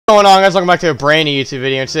What's going on, guys? Welcome back to a brand new YouTube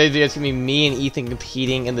video. And today's video is going to be me and Ethan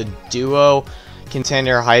competing in the duo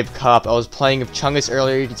Contender Hype Cup. I was playing with Chungus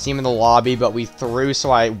earlier. You can see him in the lobby, but we threw,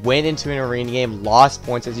 so I went into an arena game, lost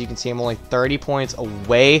points. As you can see, I'm only 30 points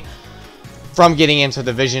away from getting into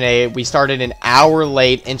Division 8. We started an hour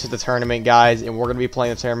late into the tournament, guys, and we're going to be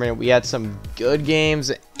playing the tournament. We had some good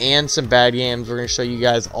games and some bad games. We're going to show you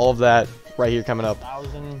guys all of that right here coming up.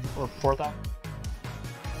 1,000 or 4,000.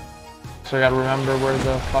 So I gotta remember where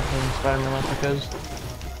the fucking Spider-Man Olympic is.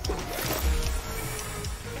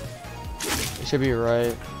 It should be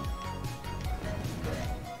right.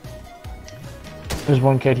 There's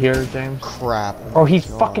one kid here, James. Crap. Oh, he's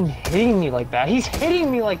fucking hitting me like that. He's hitting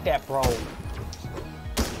me like that, bro.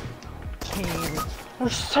 Jeez. They're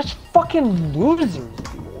such fucking losers.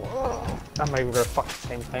 I'm not even gonna fucking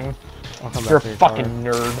same thing. You're a fucking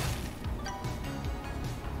nerd.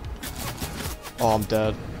 Oh, I'm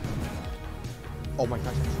dead. Oh my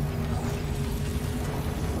god.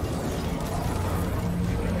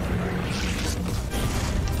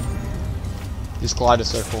 Just glide a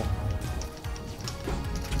circle.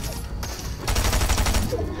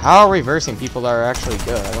 How are reversing people that are actually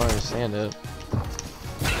good? I don't understand it.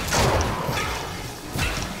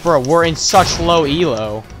 Bro, we're in such low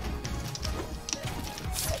elo.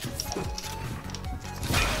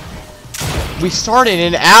 We started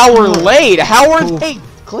an hour late. How are they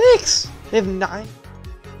clicks? They have 9.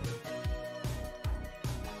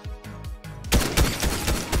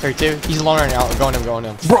 32. He's alone right now. Going him, going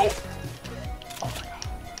him. Bro! Oh my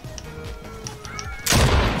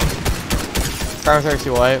god.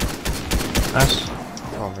 32 white. Nice.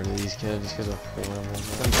 Come over to these kids. These kids are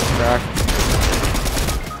crack.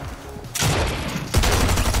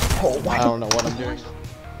 Oh, I don't know what I'm doing.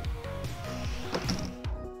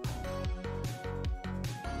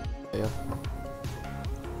 Yeah.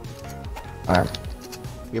 Alright.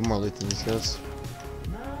 Get more loot than these guys.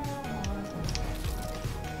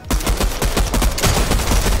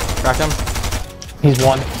 Cracked him. He's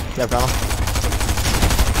one. Yeah, found him.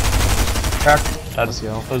 Cracked. Let's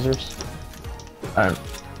go. Losers. Alright.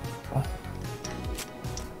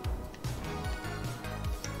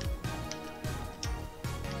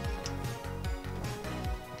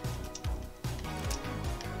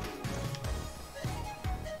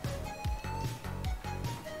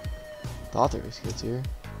 Thought there was kids here.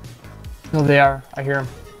 No, they are. I hear him.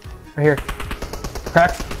 Right here.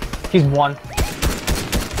 Cracked. He's one.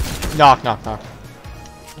 Knock, knock, knock.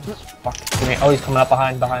 Fuck. Teammate. Oh, he's coming up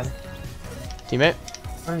behind. Teammate?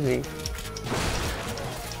 Where is he?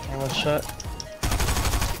 Oh, shit.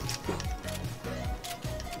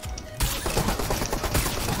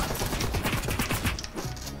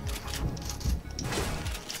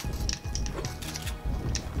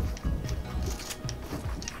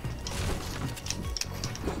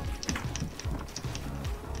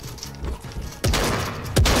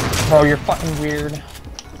 Bro, you're fucking weird.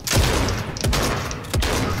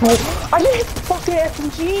 Bro, I didn't hit the fucking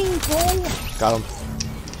SMG, bro! Got him.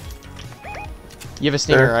 You have a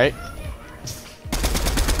stinger, right?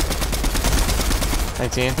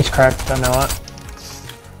 19. He's cracked, I know it.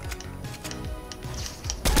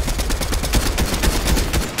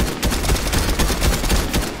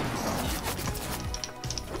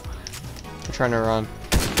 We're trying to run.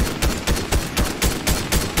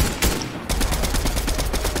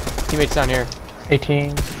 Teammates down here.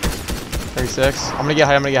 18. 36. I'm gonna get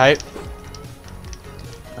height,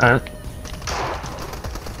 Alright.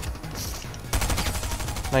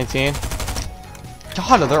 19.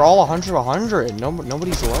 God, they're all 100.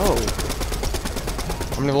 Nobody's low. I'm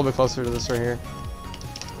gonna get a little bit closer to this right here.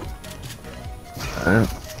 Alright.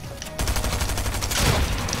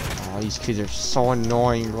 Oh, these kids are so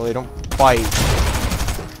annoying, bro. They don't fight.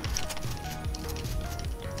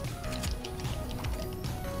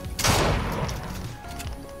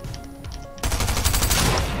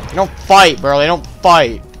 They don't fight, bro. They don't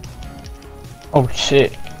fight. Oh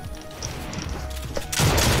shit.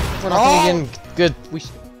 We're not gonna get good.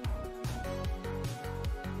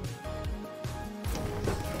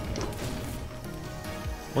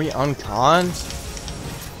 Were you unconned?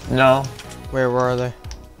 No. Where are they?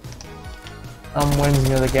 I'm winning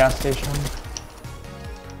near the gas station.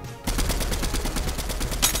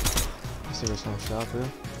 I see there's no shop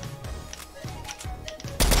here.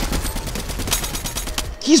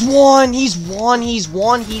 He's one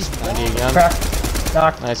again. Crack.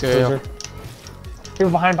 Knock. Nice, go. He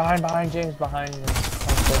was behind James, behind. I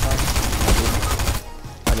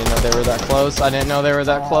didn't know they were that close. I didn't know they were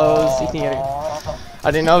that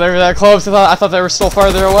close. I thought they were still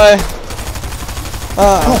farther away.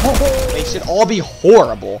 They should all be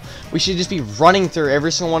horrible. We should just be running through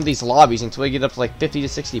every single one of these lobbies until we get up to like 50 to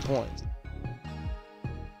 60 points.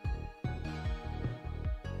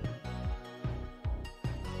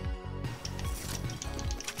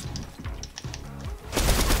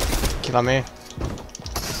 Get on me.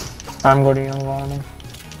 I'm going to young one. I'm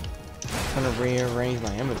trying to rearrange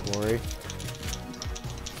my inventory.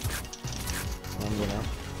 I'm gonna.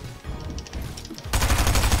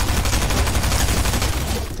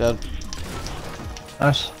 Dead.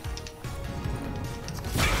 Nice.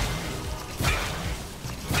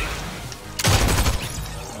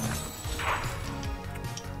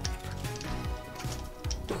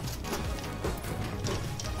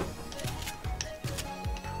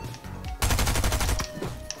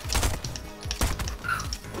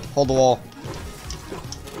 Hold the wall.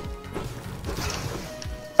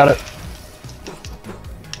 Got it.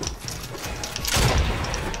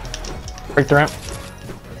 Break the ramp.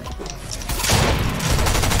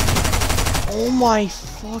 Oh my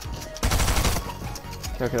fuck.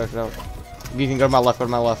 Okay. If you can go to my left, go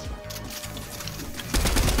to my left.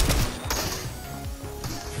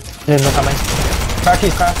 He's coming. Crack,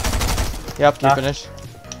 he's cracked. Yep, you finished.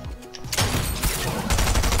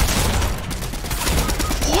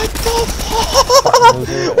 What the fuck?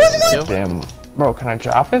 What's it? Damn. Bro, can I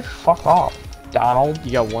drop it? Fuck off. Donald.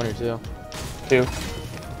 You got one or two. Two.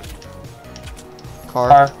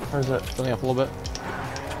 Car. Where's it? Filling up a little bit.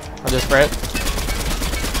 I'll just spray it.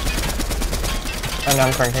 I know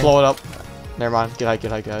I'm cranking. Blow it up. Never mind. Get height.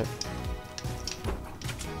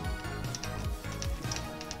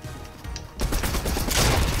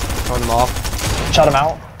 Throwing them off. Shut him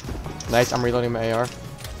out. Nice. I'm reloading my AR.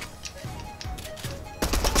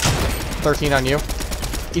 13 on you.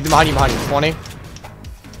 Ethan behind you. 20. You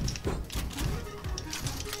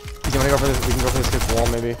wanna go for this? We can go for this good wall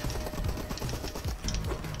maybe.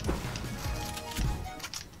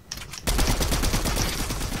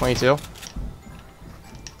 $22.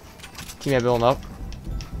 Keep me building up.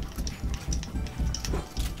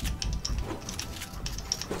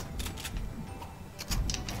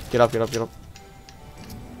 Get up.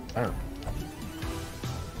 Alright.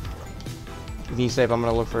 You need safe. I'm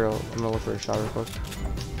gonna look for a shot real quick.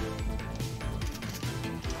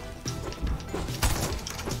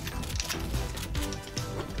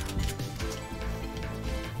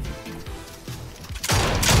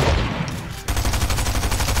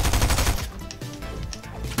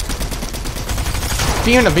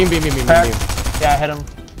 Beam. Yeah, I hit him.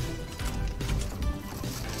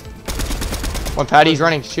 One Patty, he's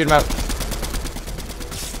running. Shoot him out.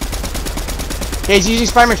 Okay, he's using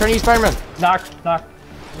Spider-Man. Trying to use Spider-Man. Knock.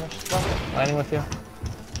 Landing with you.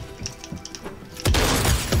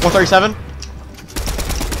 137.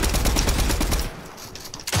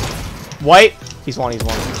 White. He's one.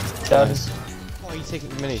 Dead. Nice. Oh, he's taking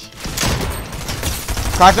minis.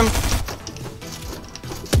 Cracked him.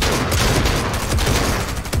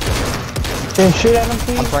 Can you shoot at him,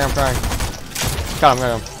 please? I'm trying. Got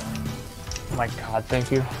him. Oh my god,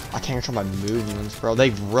 thank you. I can't control my movements, bro. They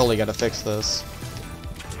really gotta fix this.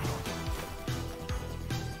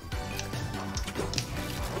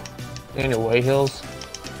 Any way heals?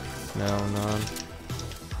 No, none.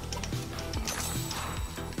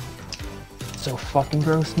 So fucking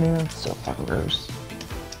gross, man. So fucking gross.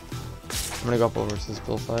 I'm gonna go up over to this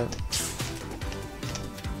build fight.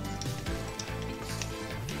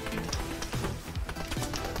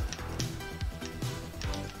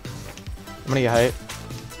 I'm gonna get height.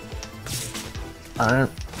 Alright.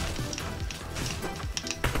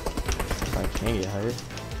 If I can get height.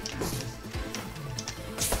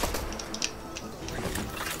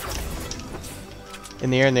 In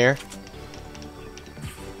the air.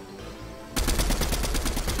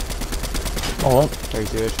 Oh,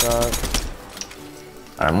 32 shot.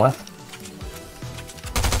 I'm left.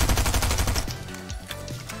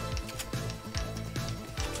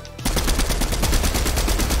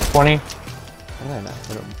 20. How did I not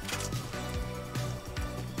hit him?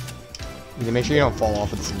 You need to make sure you don't fall off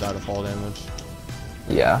with some die to fall damage.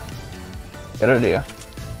 Yeah. Good idea.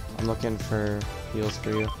 I'm looking for heals for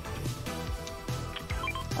you.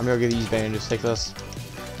 I'm gonna go get these bandages. Take this.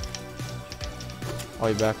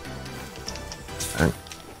 I'll be back. Alright.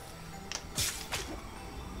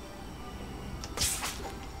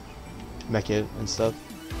 Mech it and stuff.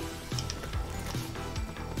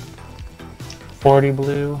 40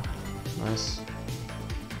 blue. Nice.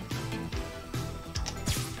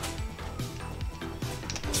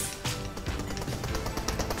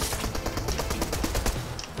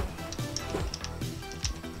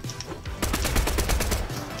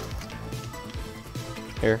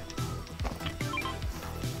 Here.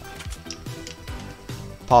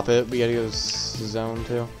 Pop it. We gotta go zone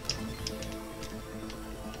too.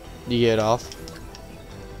 You get it off?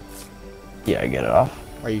 Yeah, I get it off.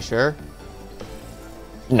 Are you sure?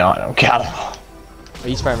 No, I don't get it off. Oh,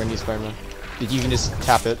 you Spider-Man, you Spider-Man. You can just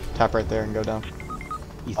tap it. Tap right there and go down.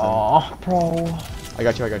 Ethan. Aw, bro. I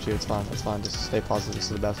got you, It's fine, it's fine. Just stay positive.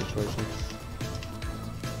 This is a bad situation.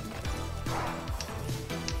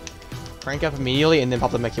 Crank up immediately and then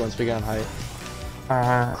pop the mech once we get on height.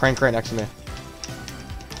 Crank right next to me.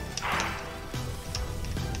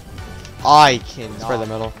 I can spread the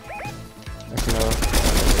middle. Actually, no.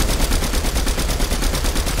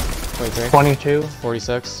 23. 22.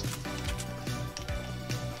 46.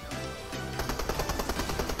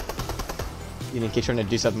 You need to keep trying to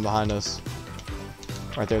do something behind us.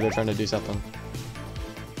 Right there, they're trying to do something.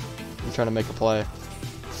 They're trying to make a play.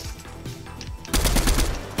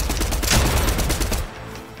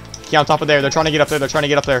 Yeah, on top of there. They're trying to get up there. They're trying to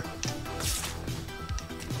get up there.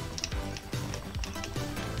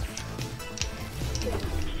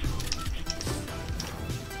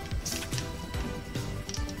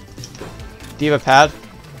 Do you have a pad?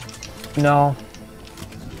 No.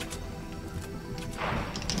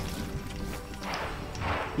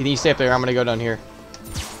 You think you stay up there? I'm gonna go down here.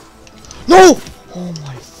 No! Oh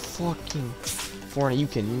my fucking Fortnite, you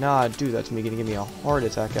cannot do that to me. You're gonna give me a heart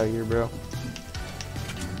attack out here, bro.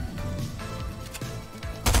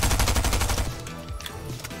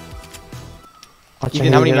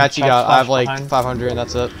 Ethan, how many mats you got? I have like 500 and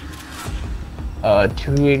that's it.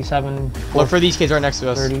 287. Look for these kids right next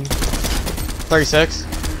to us. 30. 36.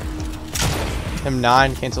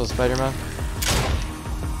 M9, cancel Spider-Man.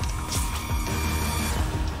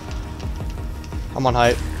 I'm on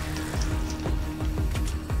height.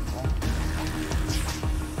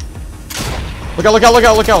 Look out, look out, look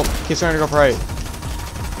out, look out! Kids trying to go for right.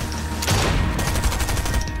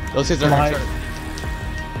 Those kids are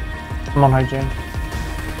I'm on height, James.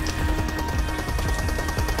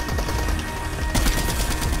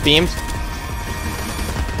 Beamed.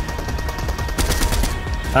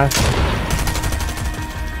 Nice.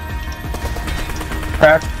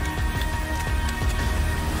 Crack.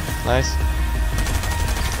 Nice.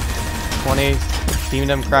 20. Beamed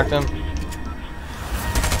him, cracked him.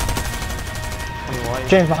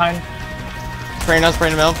 James behind. Spraying us,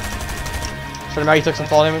 spraying him out. Spraying him out, he took some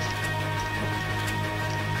fall damage.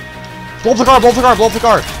 Blow up the car, blow up the car, blow up the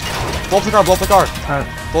car! Blow up the car, blow up the car! Alright.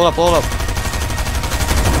 Blow it up, blow it up.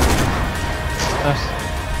 Nice.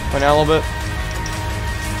 Point out a little bit.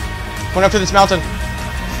 Point up to this mountain.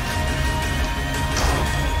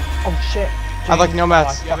 Oh shit. I have like no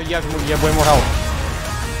mats. You have way more health.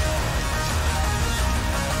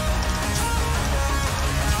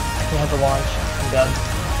 I can't have the launch. I'm dead.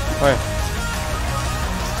 Okay.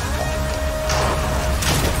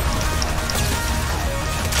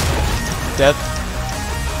 Dead.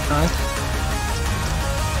 Nice.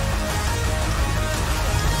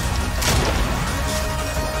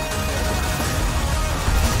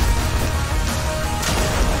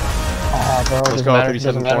 Bro, let's go,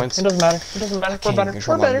 37 points. It doesn't matter. It doesn't matter. We're better.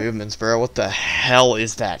 Control my movements, bro. What the hell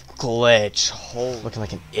is that glitch? Holy, looking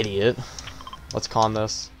like an idiot. Let's con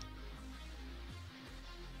this.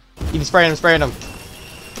 You can spray him, spraying him.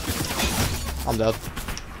 I'm dead.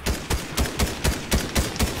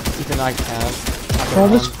 Ethan, I can't. Bro,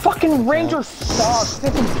 this fucking ranger sucks.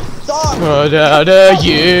 This sucks. What out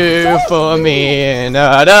you for me,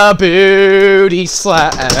 not a booty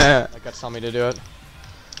slap. That guy told me to do it.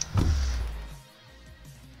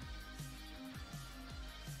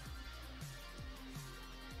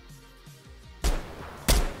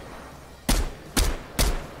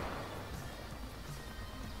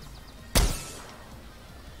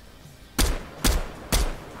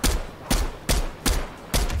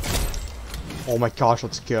 Oh my gosh,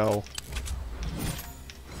 let's go.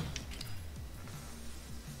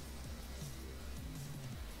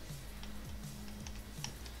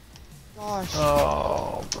 Gosh.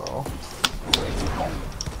 Oh, bro.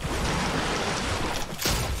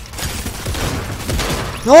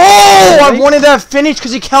 No! I wanted that finish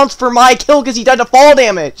because it counts for my kill because he died to fall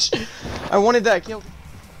damage. I wanted that kill.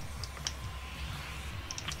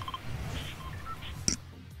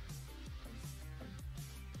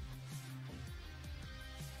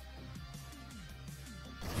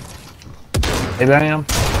 Maybe I am.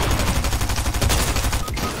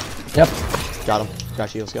 Yep. Got him.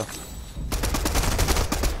 Got you. Let's go.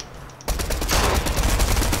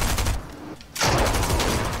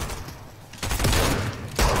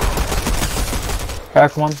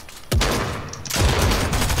 Crack one.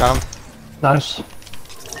 Got him. Nice.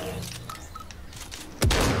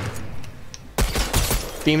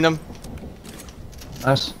 Beamed him.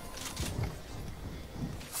 Nice.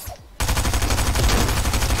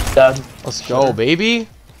 Dead. Let's go, baby.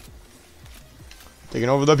 Taking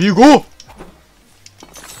over the bugle.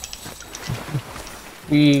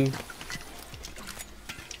 We.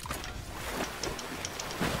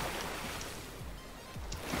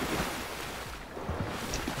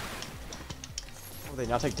 Oh, they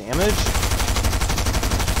not take damage?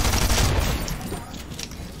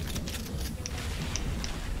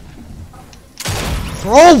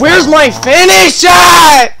 Bro, where's my finish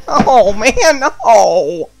shot? Oh man,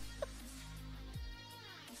 no.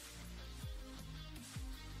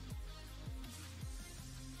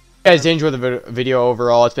 You guys did enjoy the video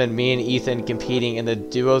overall. It's been me and Ethan competing in the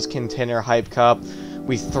Duos Contender Hype Cup.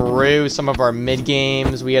 We threw some of our mid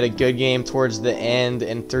games. We had a good game towards the end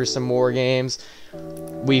and threw some more games.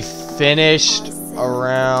 We finished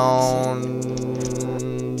around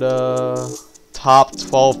top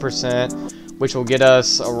 12%, which will get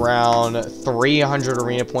us around 300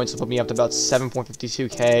 arena points. Will put me up to about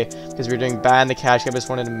 7.52k because we were doing bad in the cash cup. I just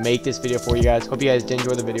wanted to make this video for you guys. Hope you guys did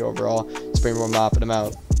enjoy the video overall. It's pretty more mopping them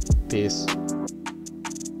out. Peace.